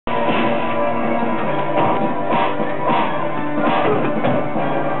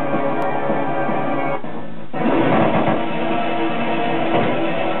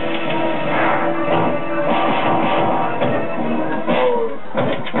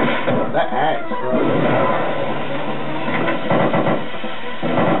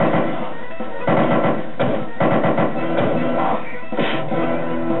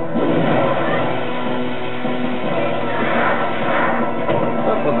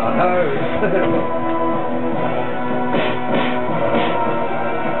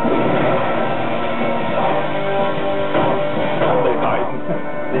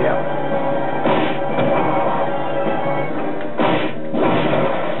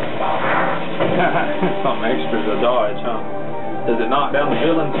Something extra to dodge, huh? Does it knock down the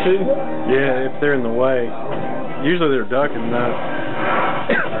villains too? Yeah, if they're in the way. Usually they're ducking though.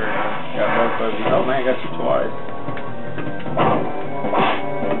 Got both of you. Oh man, got you twice.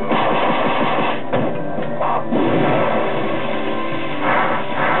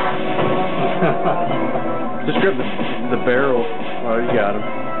 Just grab the barrel. Oh, you got him.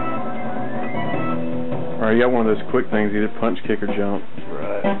 Alright, you got one of those quick things, either punch, kick, or jump.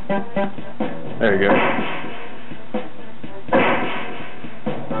 Right. There you go.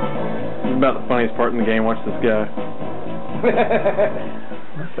 This is about the funniest part in the game. Watch this guy.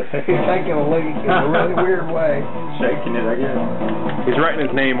 He's taking a leak in a really weird way. Shaking it, I guess. He's writing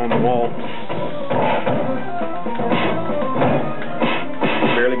his name on the wall. He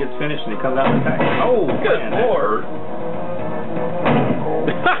barely gets finished and he comes out and attacks. Oh, good lord.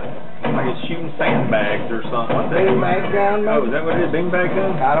 Like he's shooting sandbags or something. What's that? Beanbag gun, maybe? Oh, is that what it is? Beanbag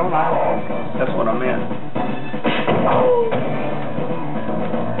gun? I don't know. That's what I meant.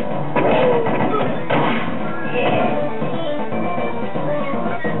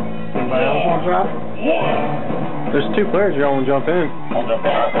 Anybody else want to try? There's 2 players. Y'all want to jump in? I'll jump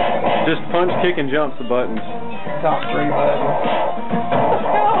in. Just punch, kick, and jump's the buttons. Top 3 buttons.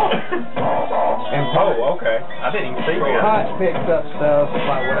 And Oh, okay. I didn't even see that. punch picks up stuff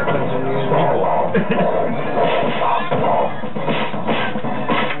like weapons and music.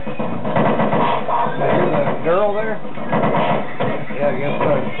 There's a girl there? Yeah, I guess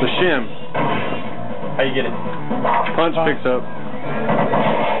so. The shim. How you get it? Punch picks up.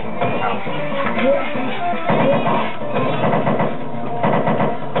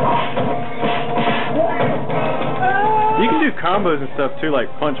 You can do combos and stuff too, like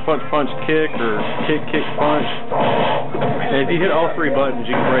punch, punch, punch, kick, or kick, kick, punch. And if you hit all 3 buttons,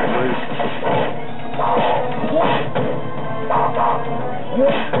 you can break loose.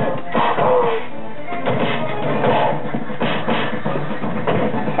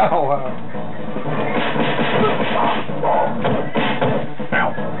 Oh, wow. Ow.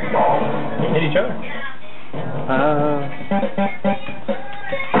 You hit each other.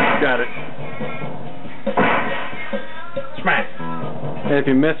 Got it. Smack. And if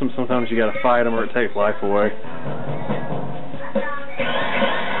you miss them, sometimes you gotta fight them or it takes life away.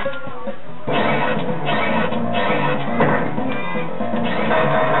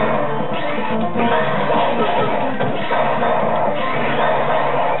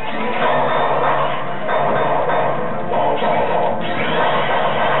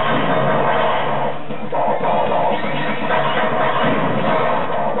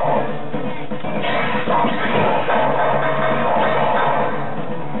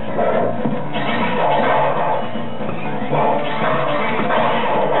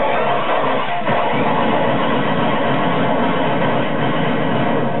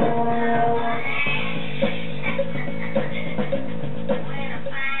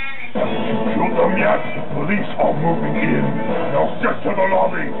 Police are moving in. Now get to the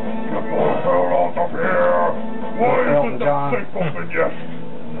lobby. Get more girl out of here. Why isn't that safe open yet?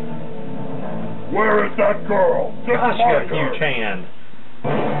 Where is that girl? Just Gosh, you got a find her. huge hand.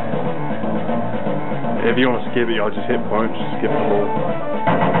 If you want to skip it, y'all just hit punch, skip the hole.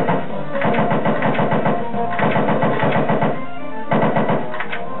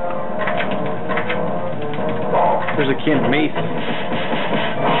 There's a can of mace.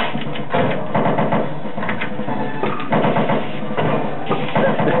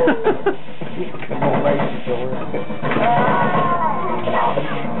 Come on, baby, George.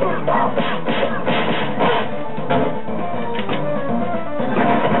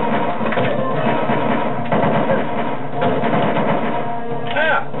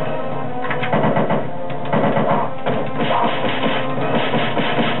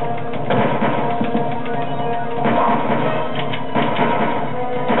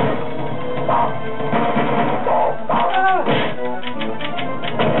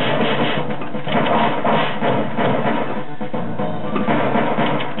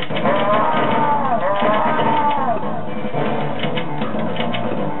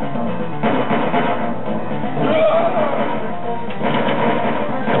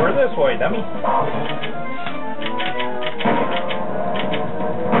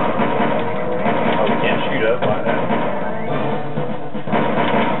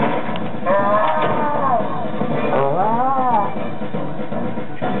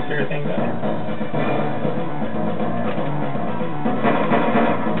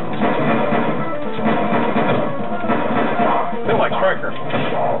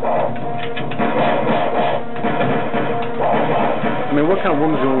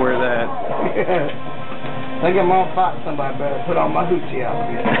 think I'm gonna fight somebody, better put on my hoochie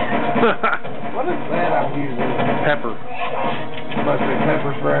outfit. What is that I'm using? Pepper. Must be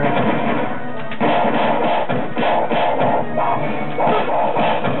pepper spray.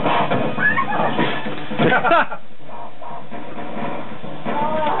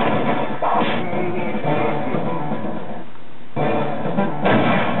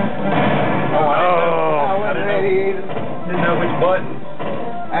 Didn't know which button.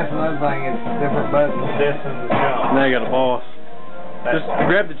 That's another thing, it's different buttons. This and the jump. Now you got a boss. Just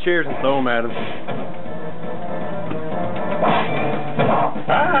grab the chairs and throw them at him.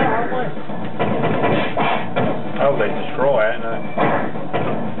 Oh, they destroy it. No.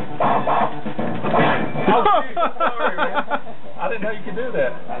 Oh, geez, sorry, man. I didn't know you could do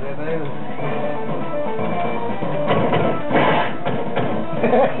that. I didn't either.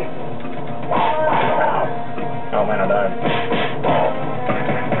 Oh man, I died.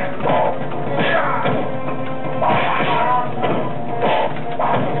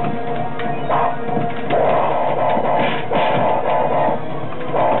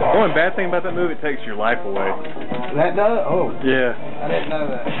 The only bad thing about that movie, it takes your life away. That does? Oh. Yeah. I didn't know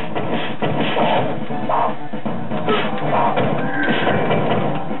that.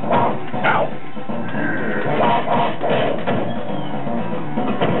 Ow.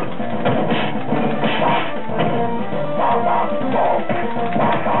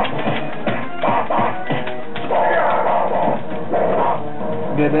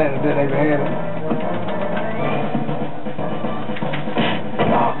 Did that and didn't even hit it.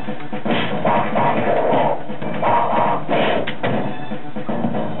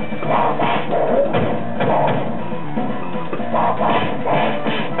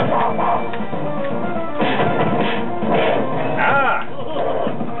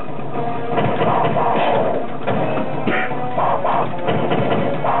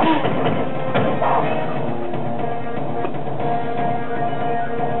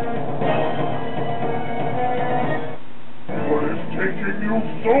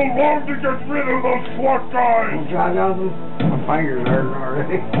 So long to get rid of those SWAT guys! John Johnson, my fingers hurting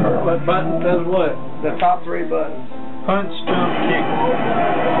already. What button does what? The top three buttons. Punch, jump, kick.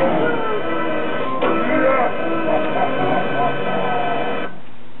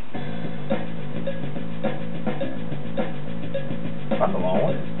 That's a long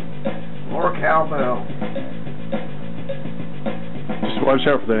one. More cowbell. Just watch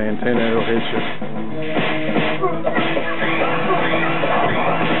out for that antenna, it'll hit you.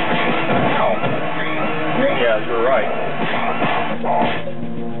 Yeah, you're right.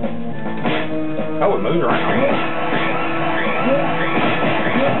 Oh, it moves around.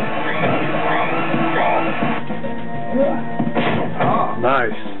 Oh,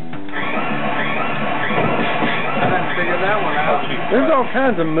 Nice. I didn't figure that one out. There's all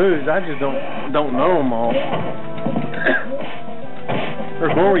kinds of moves, I just don't know them all.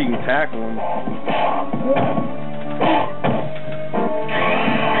 There's more where you can tackle them.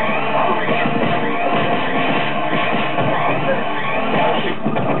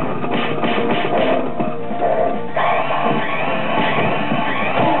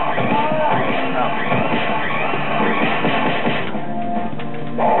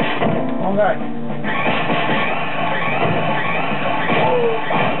 Okay.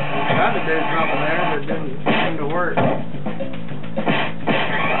 Tried to do something there, but it didn't seem to work.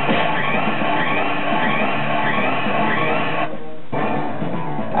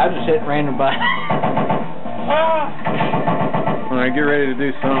 I just hit random by. Alright, get ready to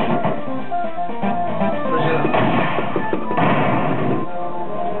do something.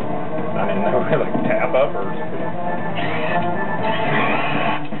 I didn't know where like tap up or.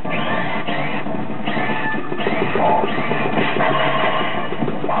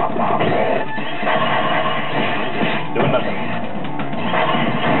 Doing nothing.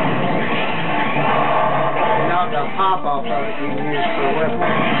 Knocked the pop off of it you can use for a weapon.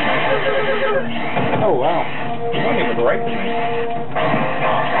 Oh wow. You don't even break me.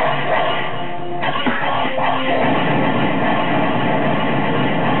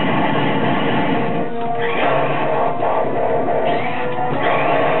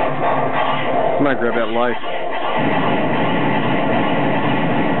 I might grab that life.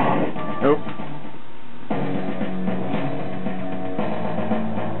 Nope.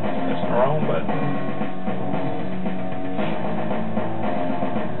 That's the wrong button.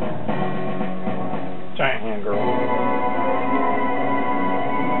 Giant hand girl.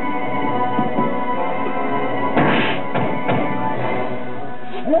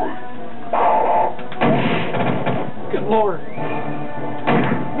 Good Lord.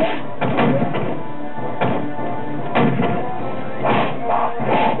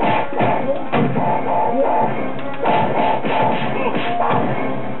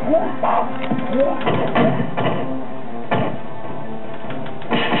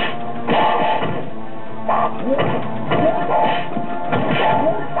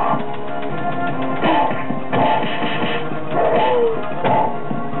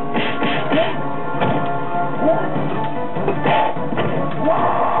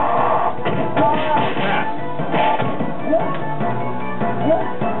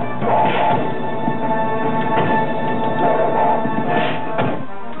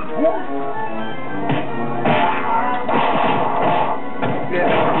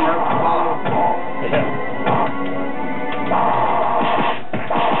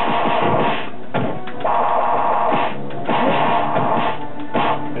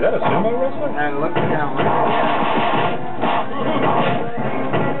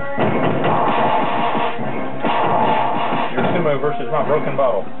 Versus my broken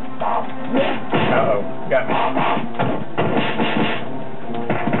bottle. Uh-oh, got me.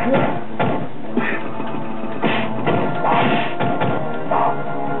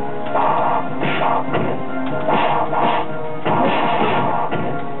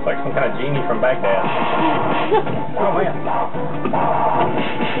 It's like some kind of genie from Baghdad. Oh man.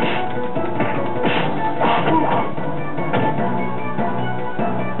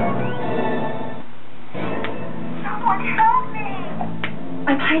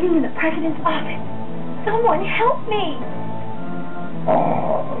 I'm hiding in the president's office. Someone help me!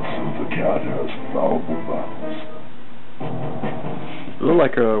 Ah, so the cat has foul mouths. Look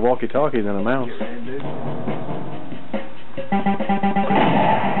like a walkie-talkie than a mouse.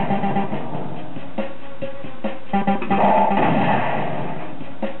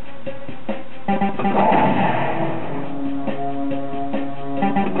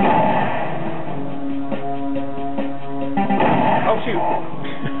 Oh shoot!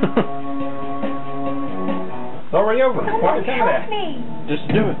 It's already over. Why did you tell me that? Just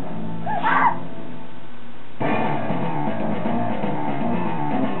do it.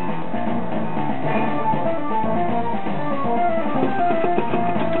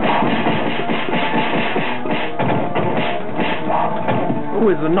 Oh,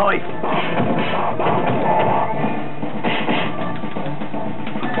 it's a knife.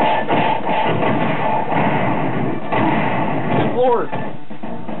 Good Lord.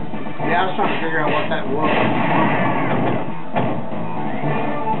 Yeah, I was trying to figure out what that was.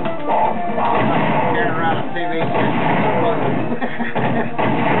 Carrying around a TV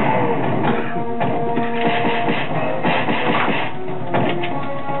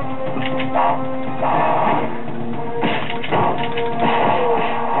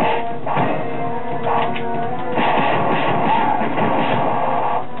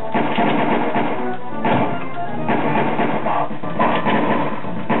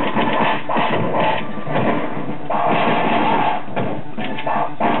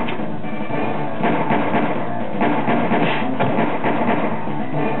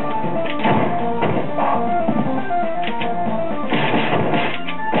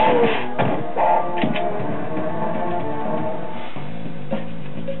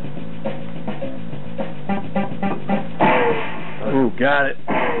Ooh, got it.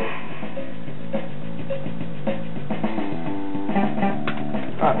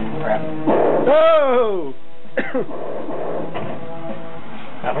 Oh, crap. Oh!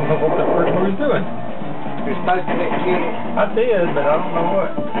 I don't know what the first one was doing. You're supposed to get kicked. I did, but I don't know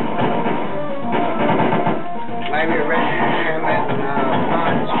what. Maybe a red ham and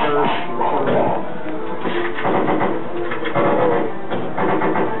punch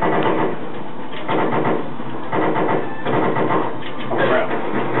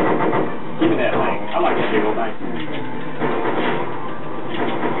Give me that thing. I like that big old thing.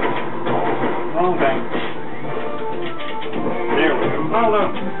 Wrong thing. There we go. Oh no.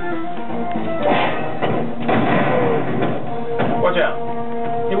 Watch out.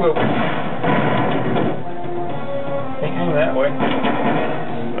 He will. Can't hang that way.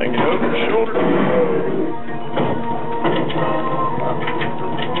 Take it over his shoulder.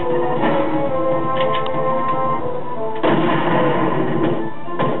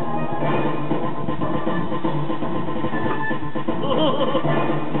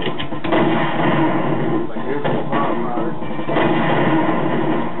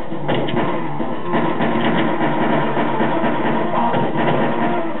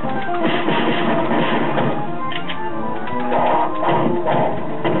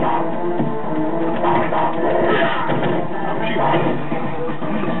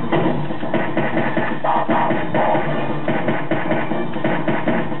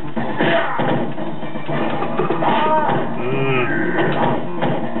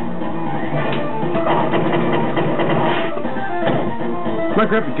 I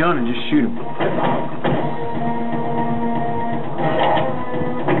grab a gun and just shoot him.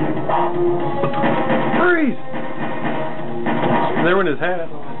 Freeze! There went his hat.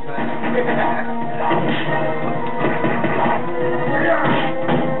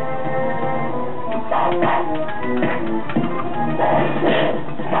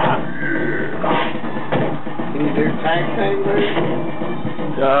 Can you do tag team moves?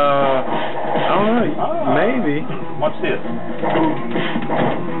 I don't know. Maybe. Watch this.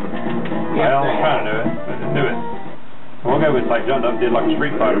 Well, I'm trying to do it, but didn't do it. We'll go with like jumped up and did like a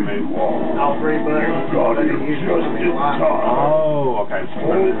Street Fighter move. All three buttons. Got it just in time. Oh, okay.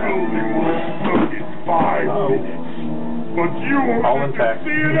 Whole building was stuck in 5 minutes. But you All wanted to intact.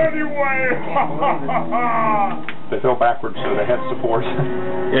 see it anyway! They fell backwards, so they had support.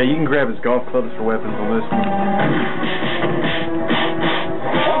 Yeah, you can grab his golf clubs for weapons on this one.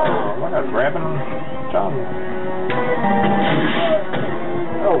 Oh, look at grabbing John.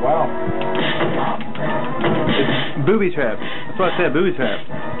 Oh, wow. It's booby trap. That's what I said, booby trap.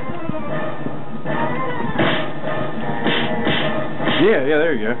 Yeah,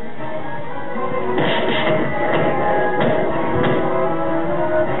 there you go.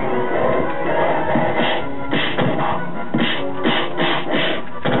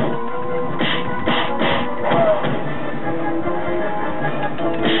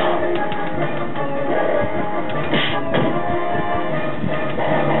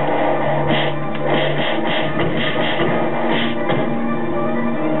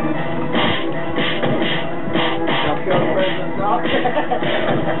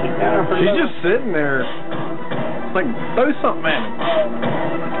 She's just sitting there. It's like, throw something at him.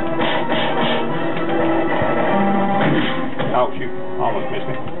 Oh, shoot. Almost missed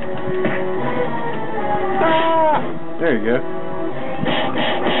me. There you go.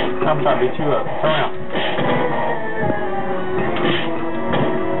 I'm trying to beat you up. Turn around.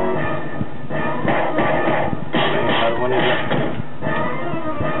 Another one is up.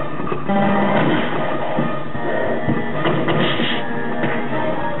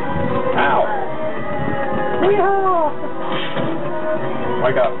 Ow.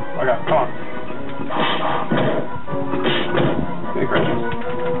 Wake up. Wake up. Come on. Good gracious.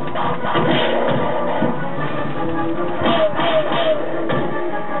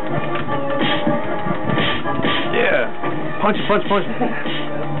 Yeah. Punch him, punch him, punch him.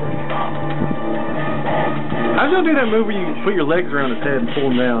 How'd y'all do that move where you put your legs around his head and pull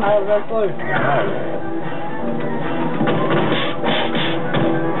him down? How was that close?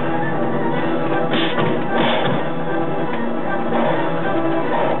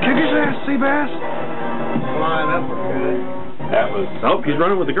 Kick his ass, Seabass. Flying up or good. That was... Oh, he's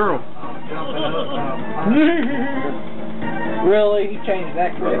running with the girl. Jumping up. Really? You changed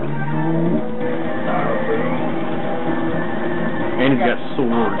that quick? And he's got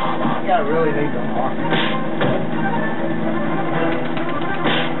swords. You gotta really need to mark.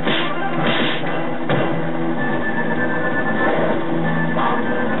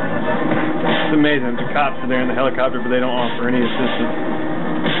 It's amazing. The cops are there in the helicopter, but they don't offer any assistance.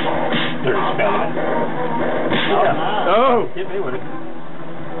 They're just spelling it. Yeah. Oh! Hit me with it.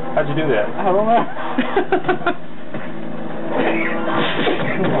 How'd you do that? I don't know.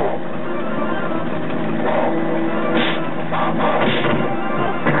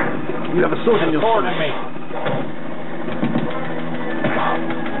 You have a sword in your sword in me.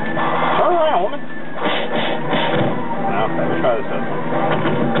 Turn around, woman. Okay, let's try this other one.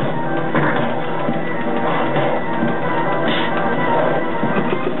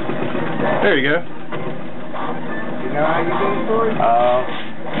 There you go. You know how you do the sword?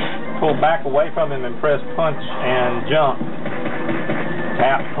 Pull back away from him and press punch and jump.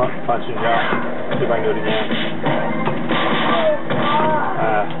 Tap, punch and jump. See if I can do it again.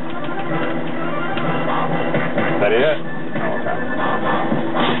 Is that it? Oh, okay.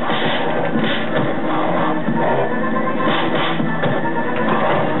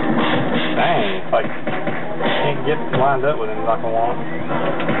 Dang, it's like can't get lined up with him like I want.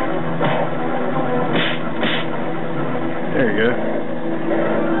 There you go.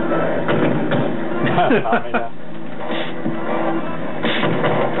 Not me, no.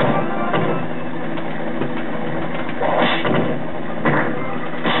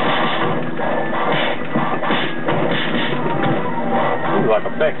 He's like a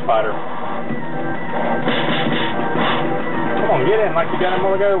Bex fighter. Come on, get in like you got a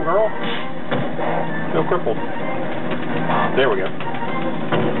more to go, girl. Still crippled. There we go.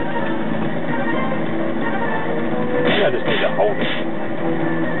 Maybe I just need to hold it.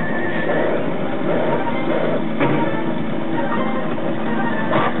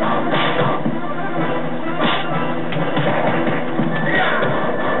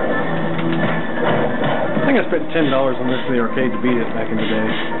 think I spent $10 on this in the arcade to beat it back in the day.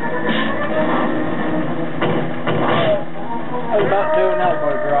 I was about to do another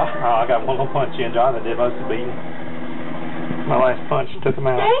for a draw. Oh, I got one little punch in, John, that did most of the beating. My last punch took him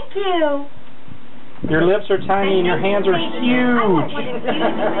out. Thank you. Your lips are tiny and your hands are huge.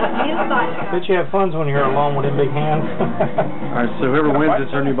 Bet you have fun when you're alone with them big hands. Alright, so whoever wins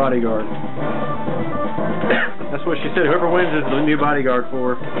is her new bodyguard. That's what she said. Whoever wins is the new bodyguard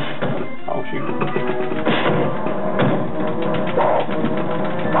for her. Oh, shoot.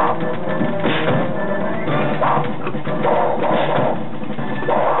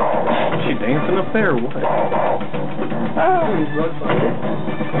 Is she dancing up there or what? Oh, he's road fighter.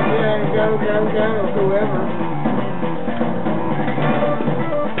 Yeah, go, whoever.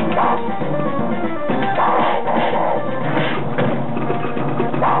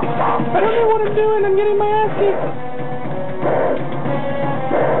 I don't know what I'm doing. I'm getting my ass kicked.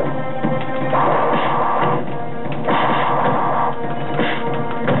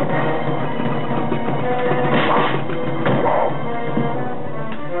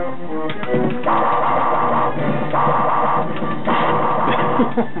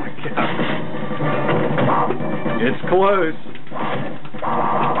 Oh my god. It's close.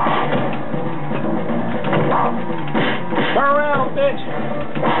 Turn around, bitch.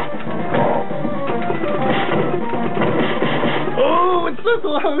 Oh, it's so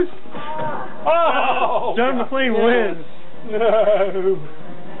close. Oh! John McClane wins. No.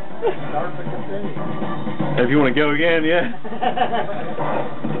 Start to continue. If you want to go again, yeah.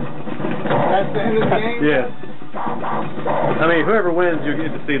 That's the end of the game? Yeah. I mean, whoever wins, you'll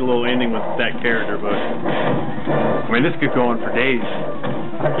get to see the little ending with that character, but I mean, this could go on for days.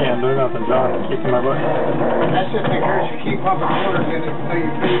 I can't do nothing, John. I'm kicking my butt. That should encourage you to keep pumping quarters in it until you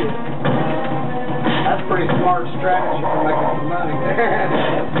beat it. That's pretty smart strategy for making some money there.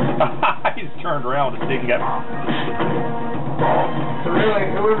 He's turned around with a stick and got... So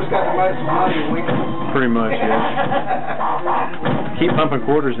really, whoever's got the most money wins. Pretty much, yeah. Keep pumping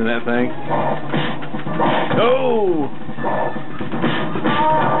quarters in that thing. Oh!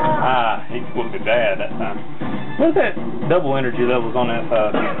 Ah, he whooped me bad that time. What's that double energy levels on that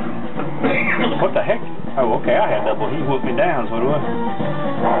side? What the heck? Oh, okay, I had double. He whooped me down, is what it was.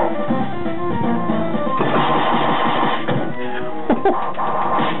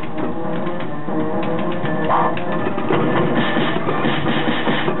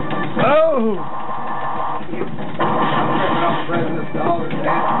 Oh!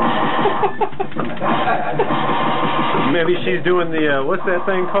 Maybe she's doing the, what's that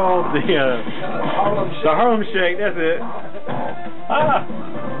thing called? The Harlem Shake, that's it. Ah!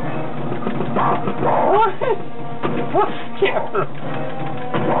 What? What camera?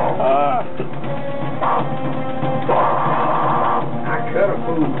 I could have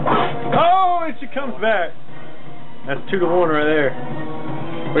moved. Oh, and she comes back. That's 2-1 right there.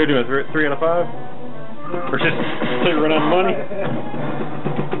 What are you doing? 3 out of 5? Or just so you run out of money?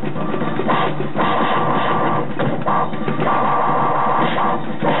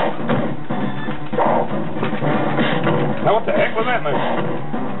 Now what the heck was that move?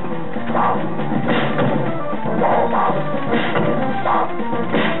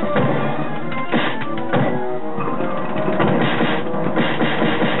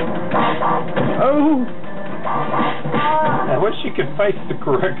 Oh! I wish she could face the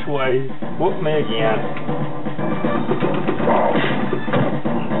correct way. Whoop me again.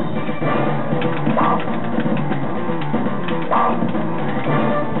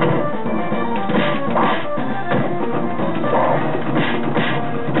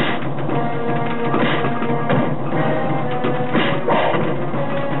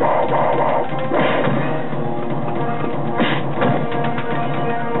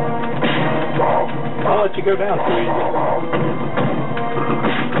 I'll let you go down too easy.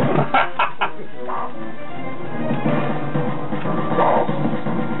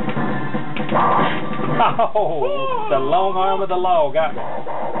 Oh, the long arm of the law got me.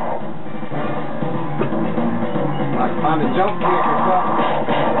 Like find a jump kick or something.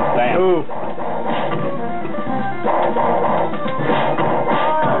 Damn. Ooh.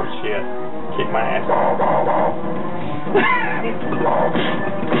 Oh shit. Kick my ass.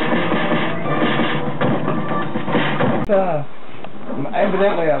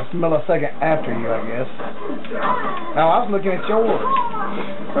 Evidently a millisecond after you, I guess. Now I was looking at yours.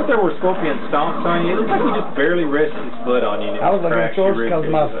 Right there where Scorpion stomps on you, it looks like he just barely rested his foot on you. I was looking at yours because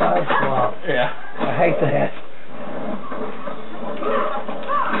of my side swap. Yeah. I hate that.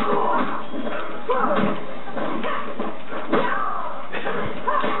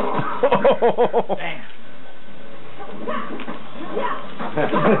 Damn.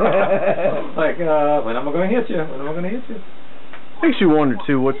 Like, when am I going to hit you? When am I going to hit you? Makes you wonder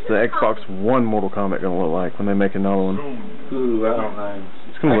too, what's the Xbox One Mortal Kombat gonna look like when they make another one? Ooh, I don't know.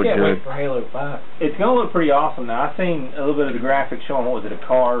 It's gonna look I can't good. wait for Halo 5. It's going to look pretty awesome now. I've seen a little bit of the graphics showing, what was it, a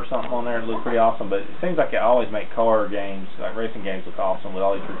car or something on there. It looked pretty awesome, but it seems like they always make car games, like racing games look awesome with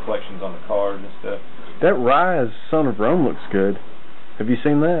all these reflections on the cars and stuff. That Rise Son of Rome looks good. Have you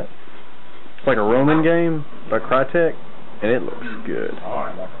seen that? It's like a Roman game by Crytek, and it looks good.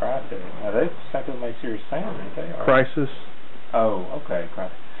 Alright, by Crytek. Now they second made Serious Sound, ain't they? Crisis. Oh, okay,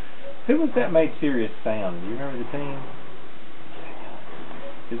 Crytek. Who was that made Serious Sound? Do you remember the team?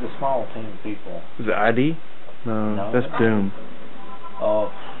 It was a small team of people. Is it ID? No, that's Doom.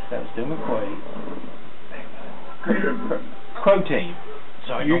 Oh, that was Doom and Quake. Crow Team.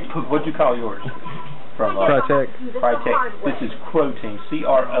 So what'd you call yours? From Crytek. Crytek. This is Crow Team.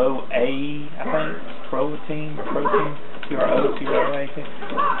 C-R-O-A, I think. Crow Team. Crow Team. C-R-O-C-R-O-A.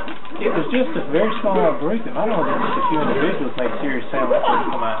 It was just a very small group. I don't know if a few individuals made Serious Sound before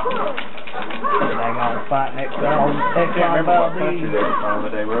they come out. They're going to fight next round. I can't remember what country they were from,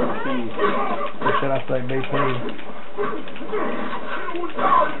 but they were overseas. Or should I say BP?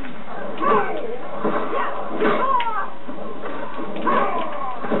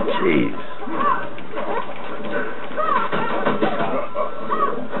 Jeez.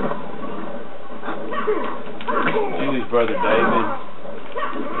 Julie's brother David.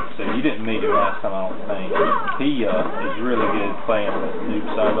 So you didn't meet him last time, I don't think. He is really good playing with Noob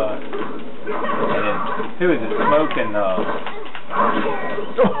Saibot. And then who is it? Smoke and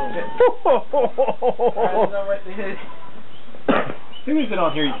who is it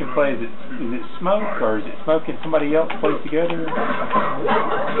on here you can play? Is it Smoke or is it Smoke and somebody else play together?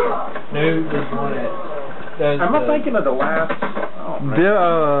 Noob is one that does. Am I thinking of the last?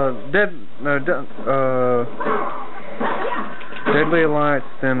 Deadly Alliance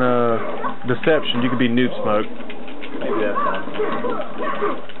and Deception. You could be Noob Smoke. Maybe that's one.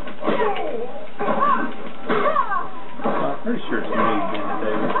 I'm pretty sure it's Noob in the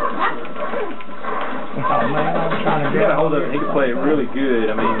day. Oh man, I'm trying to You got a hold of him. He can play it really good.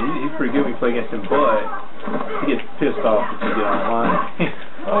 I mean, he's pretty good when you play against him, but he gets pissed off if you get online.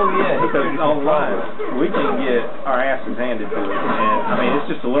 Oh yeah, Because online, we can get our asses handed to us, and I mean, it's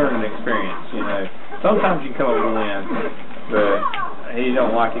just a learning experience, you know. Sometimes you can come up with a win, but he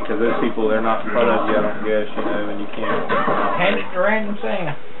don't like it because those people, they're not in front of you, I don't guess, you know, and you can't. hand it to Random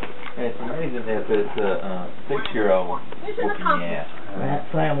Sam. It's amazing if it's a 6-year-old whooping your ass. That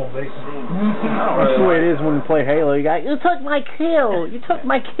Sam will beat me. That's the way it is when you play Halo. You got, you took my kill. You took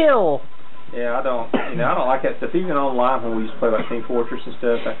my kill. Yeah, I don't like that stuff. Even online when we used to play like Team Fortress and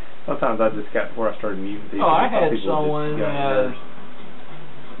stuff, sometimes I just got where I started muting people. Oh, I had someone,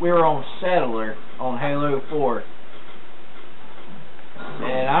 we were on Settler on Halo 4.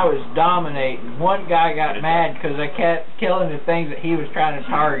 And I was dominating. One guy got mad because I kept killing the things that he was trying to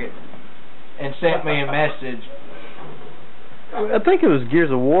target and sent me a message. I think it was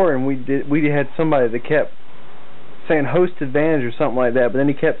Gears of War, and we had somebody that kept saying host advantage or something like that, but then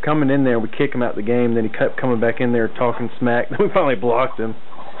he kept coming in there and we kick him out the game, then he kept coming back in there talking smack, then we finally blocked him.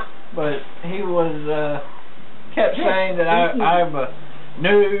 But he was kept saying that I'm a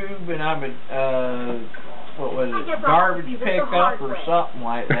noob and I'm a what was it, garbage pickup or something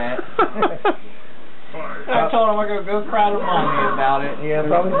like that. I told him I'm gonna go cry to mommy about it. Yeah,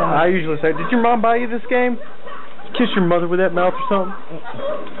 probably not. I usually say, did your mom buy you this game? Kiss your mother with that mouth or something?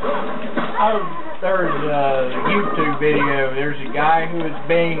 There's a YouTube video. There's a guy who is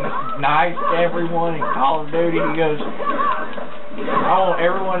being nice to everyone in Call of Duty. He goes, I want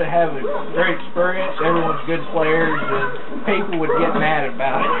everyone to have a great experience. Everyone's good players, and people would get mad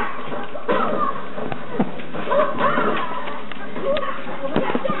about it.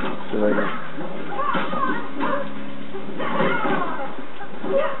 See you later.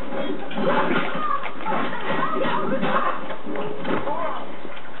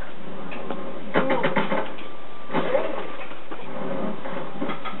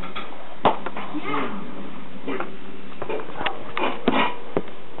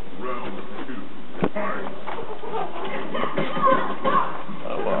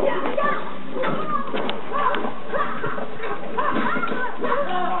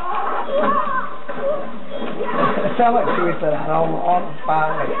 It sounds like Chewie said, I don't want to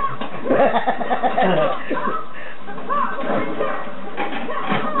fight.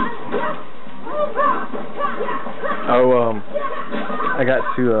 I got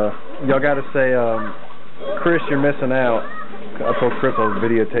to, y'all got to say, Chris, you're missing out. I told Chris I would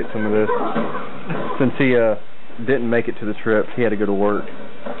videotape some of this. Since he didn't make it to the trip, he had to go to work.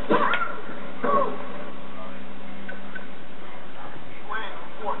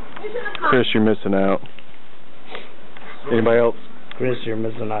 Chris, you're missing out. Anybody else? Chris, you're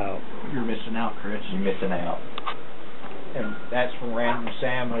missing out. You're missing out, Chris. You're missing out. And that's from Random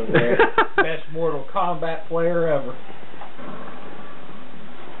Sam over there. Best Mortal Kombat player ever.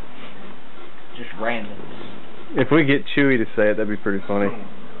 Just random. If we get Chewy to say it, that'd be pretty funny.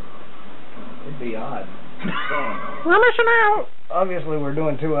 It'd be odd. We're missing out! Obviously, we're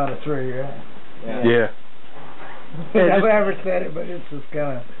doing 2 out of 3, right? Yeah. I've never said it, but it's just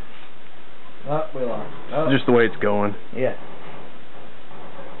kind of... Oh, we lost. Oh. Just the way it's going. Yeah.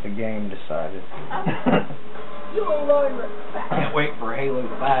 The game decided. Can't wait for Halo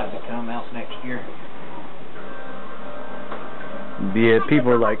 5 to come out next year. Yeah,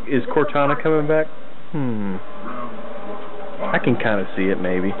 people are like, is Cortana coming back? I can kind of see it,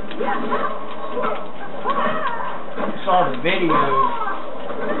 maybe. I saw the video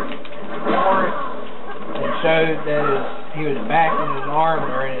for it and showed that he was back in his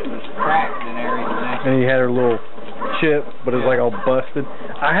armor and it was cracked and everything. And he had her little chip, but it was like all busted.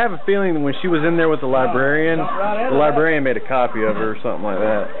 I have a feeling that when she was in there with the librarian made a copy of her or something like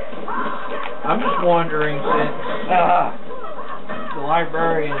that. I'm just wondering, since the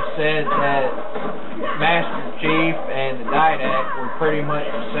librarian said that Master Chief and the Didac were pretty much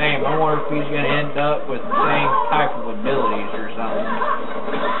the same, I wonder if he's going to end up with the same type of abilities or something.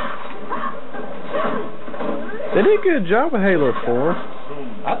 They did a good job with Halo 4.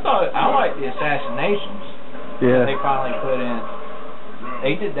 I liked the assassinations that they finally put in.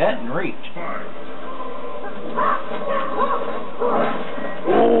 They did that in Reach.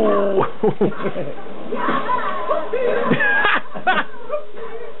 Oh!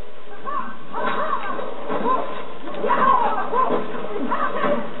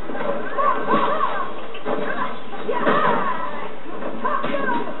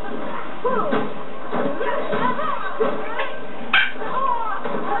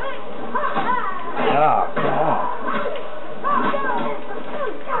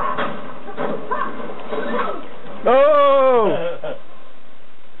 Oh!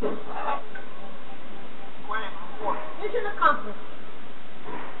 Mission accomplished.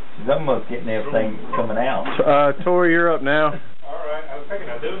 She's almost getting everything coming out. Tori, you're up now. Alright, I was taking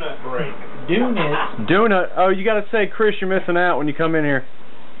a donut break. Donut. Oh, you gotta say, Chris, you're missing out when you come in here.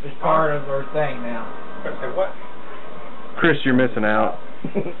 It's part of our thing now. I said, what? Chris, you're missing out.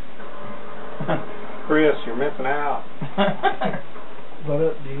 Chris, you're missing out. What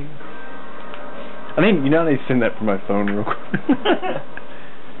up, dude? I need to send that from my phone real quick.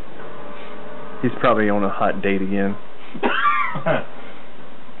 He's probably on a hot date again.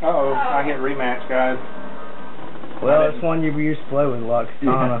 Uh-oh, I hit rematch, guys. Well, it's one you used to play with,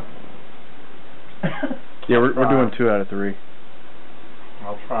 Katana. Yeah, we're doing 2 out of 3.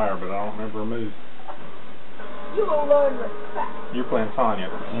 I'll try her, but I don't remember her moves. You will learn respect. You're playing Sonya.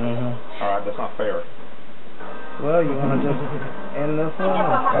 Alright, that's not fair. Well, you want to just end this one or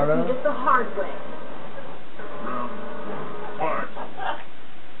start over? Just the hard way.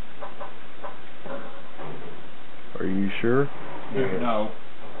 Are you sure? No.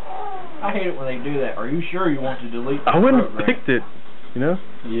 I hate it when they do that. Are you sure you want to delete the I wouldn't program? have picked it, you know?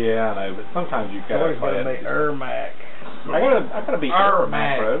 Yeah, I know, but sometimes you gotta play it. Ermac. I gotta be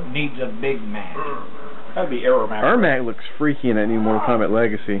Ermac, bro. Needs a big Mac. Gotta be Ermac. Ermac looks freaky in that new Mortal Kombat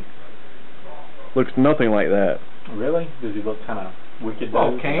Legacy. Looks nothing like that. Really? Does he look kind of wicked?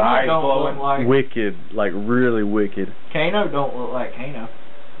 Oh, Kano don't look like... Wicked, like really wicked. Kano don't look like Kano.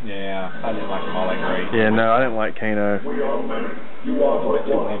 Yeah, I didn't like him all that great. Yeah, no, I didn't like Kano. Too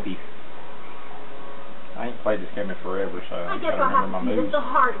wimpy. I ain't played this game in forever, so I gotta remember my moves. The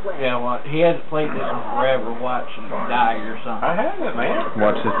hard way. Yeah, well, he hasn't played this in forever. Watch him die or something. I haven't, man.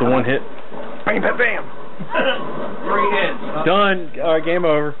 Watch this, the one hit. Bam, bam, bam. 3 hits. Done. All right, game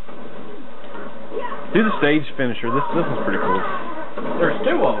over. Do the stage finisher. This is pretty cool. There's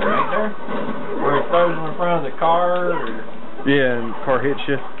 2 of them right there. Where he throws them in front of the car. Or... Yeah, and car hits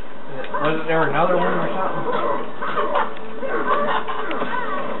you. Wasn't there another one or something?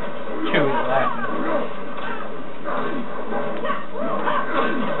 Chewie's laughing.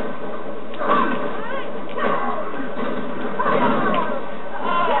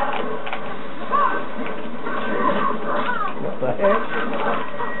 What the heck?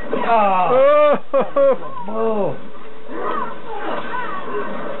 Oh! Oh!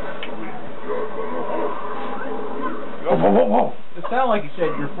 Whoa, whoa, whoa, whoa. It sounded like you said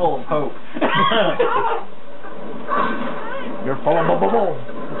you're full of hope. You're full of bubble.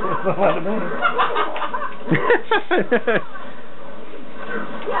 That's what it means.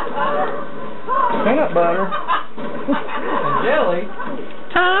 Peanut butter. And jelly.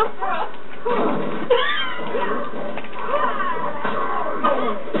 Tom?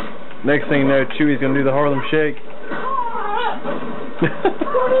 Next thing you know, Chewy's gonna do the Harlem Shake.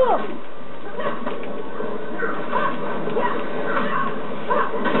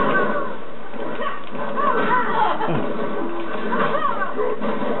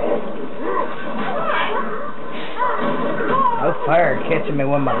 That fire catching me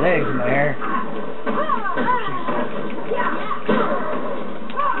with my legs in the air.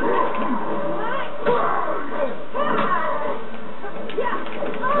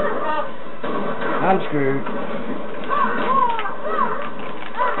 I'm screwed.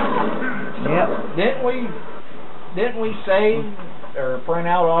 Yep. Didn't we save or print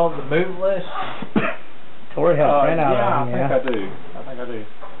out all the move lists? Tori helped print out yeah, of them, I think I do.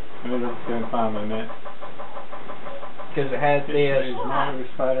 Let me look and find them a minute. Because it had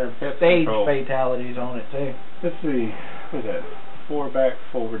this stage fatalities on it too. Let's see. What is that? 4 back,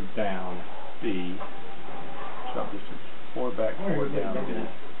 forward, down. B. Drop distance. 4 back, forward, down.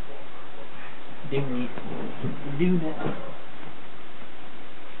 Do that.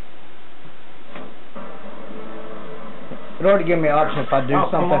 It already gave me an option if I do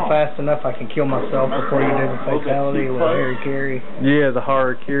something fast enough I can kill myself before you do the fatality with Harry Carey. Yeah, the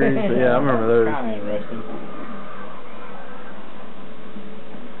horror carries. Yeah, I remember those. Kind of interesting.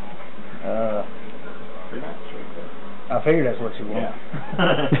 I figured that's what you want. Yeah.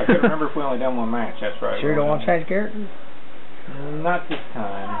 I can remember if we only done one match. That's right. Sure you don't want to change characters? Not this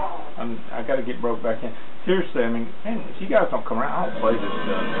time. I got to get broke back in. Seriously, I mean, man, if you guys don't come around, I don't play this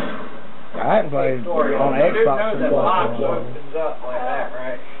stuff. I haven't played on Xbox since last time. opens up like that,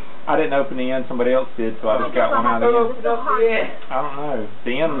 right? I didn't open the end, somebody else did, so I just got one out of the end. I don't know.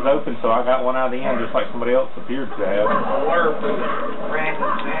 The end was open, so I got one out of the end just like somebody else appeared to have. Blur for the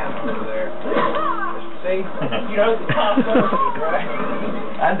random sound over there. See? You know the top opens, right?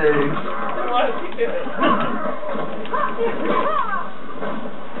 I do. What are you doing?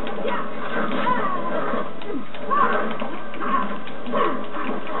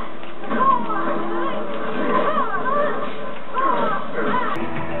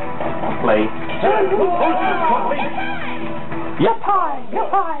 Play. Yep, high.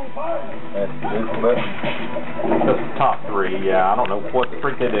 That's the top 3, yeah. I don't know what the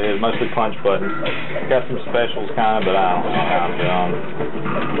freak it is. Mostly punch buttons. Got some specials kind of, but I don't know how I'm done.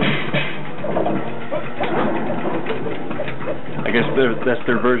 I guess that's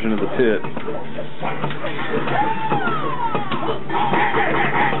their version of the pit.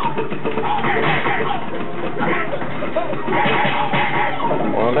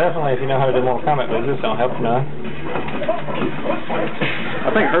 Well, definitely, if you know how to do Mortal Kombat moves, this don't help you none. I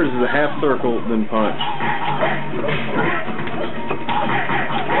think hers is a half circle, then punch.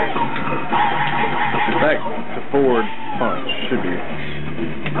 Back to forward, punch. Should be.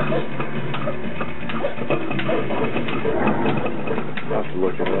 I'll have to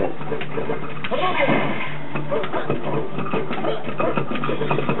look it up.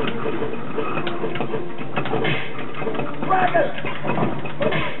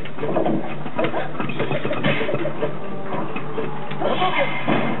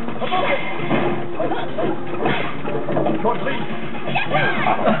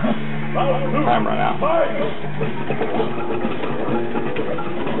 Time run out.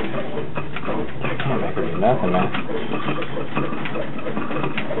 Can't make her do nothing now.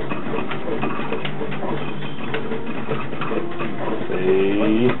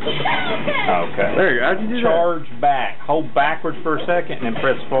 See? Okay. There you go. How'd you do Charge back. Hold backwards for a second and then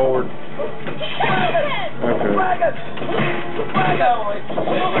press forward. Okay.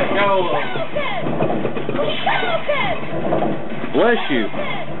 Bless you.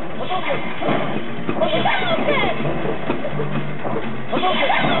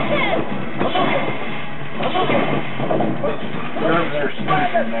 Nerves are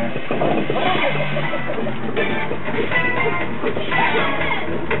sticking there.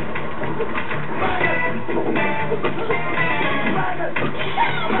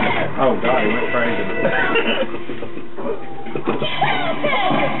 Oh, God, he went crazy.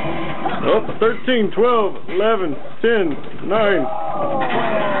 Oh, 13, 12, 11, 10, 9.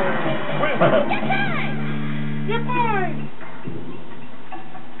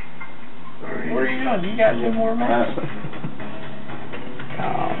 What are you doing? You got 2 more minutes.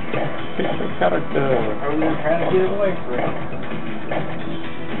 Gotta Over there trying to get away from it.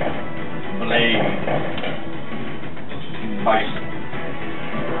 blade. Bite.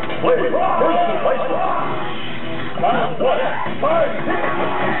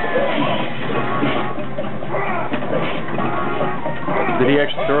 Did he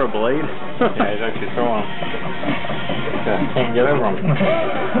actually throw a blade? Yeah, he's actually throwing them. Can't get over them.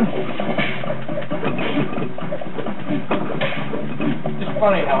 Just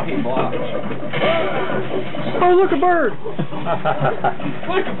funny how he blocks. Oh, look, a bird! Look,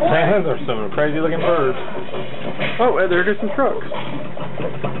 a boy. Man, those are some crazy looking birds. Oh, there goes some trucks.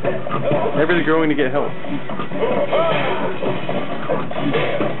 Everybody's going to get help.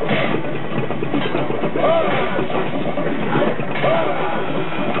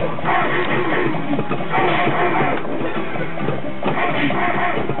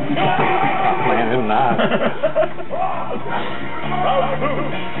 Man, it's nice.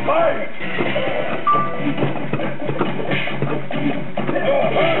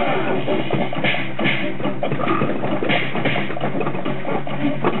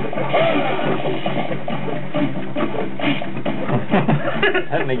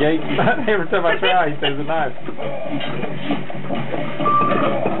 That negates every time I try, he says a knife.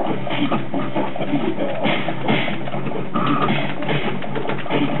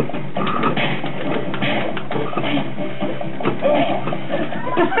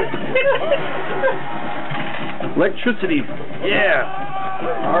 Electricity. Yeah.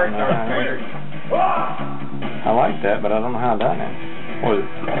 I like that, but I don't know how I done it. What is it?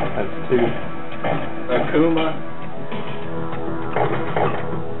 That's two. Akuma.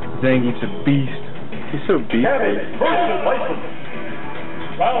 Zangief's a beast. He's so beefy.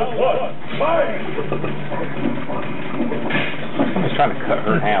 Somebody's trying to cut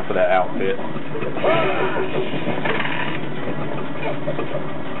her in half with that outfit.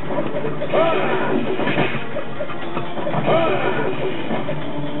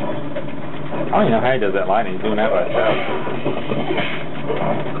 I don't even know how he does that lightning. He's doing that by himself.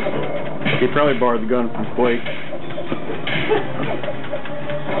 He probably borrowed the gun from Quake.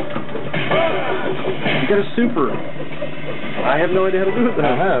 You got a super. I have no idea how to do it though.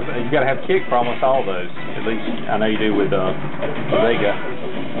 I know. You got to have kick for almost all those. At least I know you do with Vega.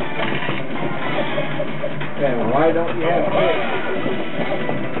 Okay, why don't you have kick?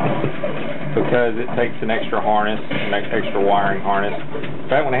 Because it takes an extra harness, an extra wiring harness.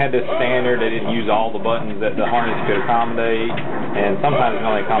 Back when they had this standard, they didn't use all the buttons that the harness could accommodate, and sometimes it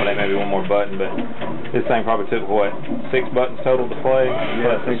can only accommodate maybe one more button, but this thing probably took, what, 6 buttons total to play?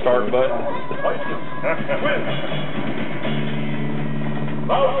 Yeah, plus the start button.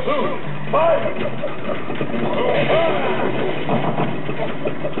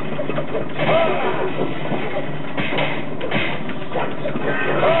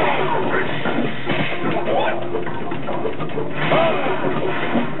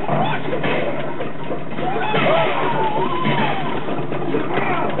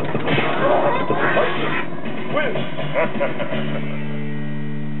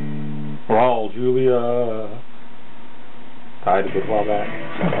 Raw, Julia. Tied a good while back.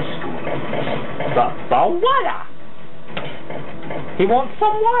 Some water. He wants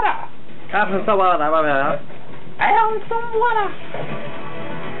some water. I want some water.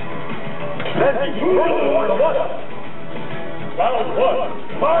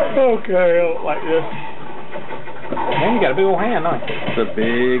 Okay, I don't like this. Man, you got a big old hand, don't you? It's a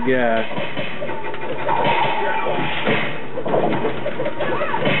big guy.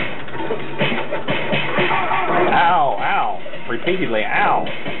 Ow, ow. Repeatedly, ow.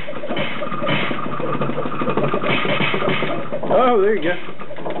 Oh, there you go.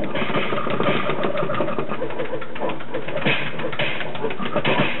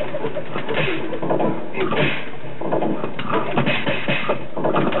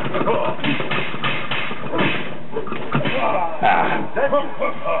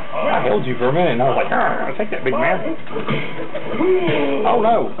 I held you for a minute and I was like, I'll take that big man. Oh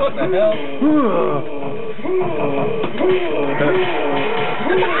no. What the hell?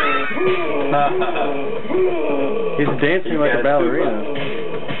 He's dancing like a ballerina.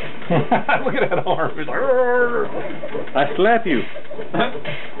 Look at that arm. It's like, I slap you.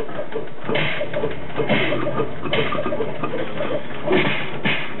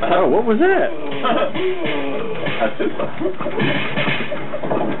 Oh, what was that?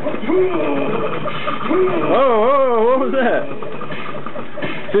 Oh, what was that?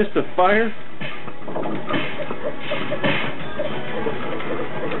 Fist of fire?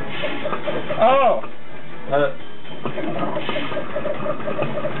 Oh!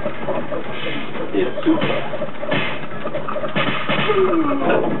 It's super.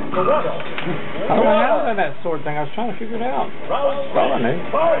 I don't know how in that sword thing. I was trying to figure it out. That's all I knew.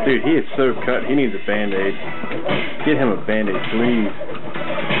 Dude, he is so cut. He needs a band-aid. Get him a band-aid, please.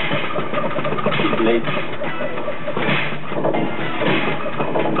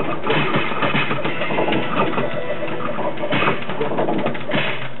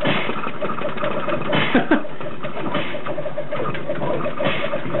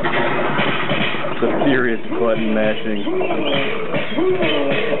 The furious button mashing.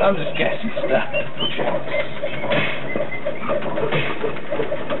 I'm just guessing stuff.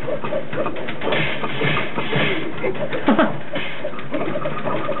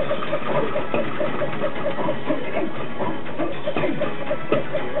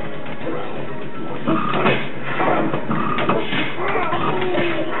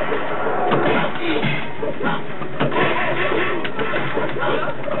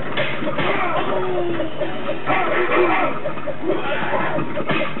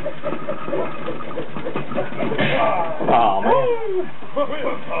 Oh man.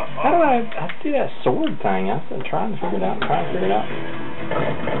 How do I do that sword thing? I've been trying to figure it out.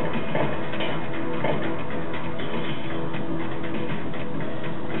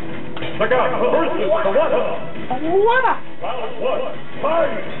 Look out! Versus the water! What? Round one,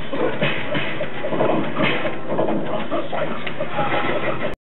 fight!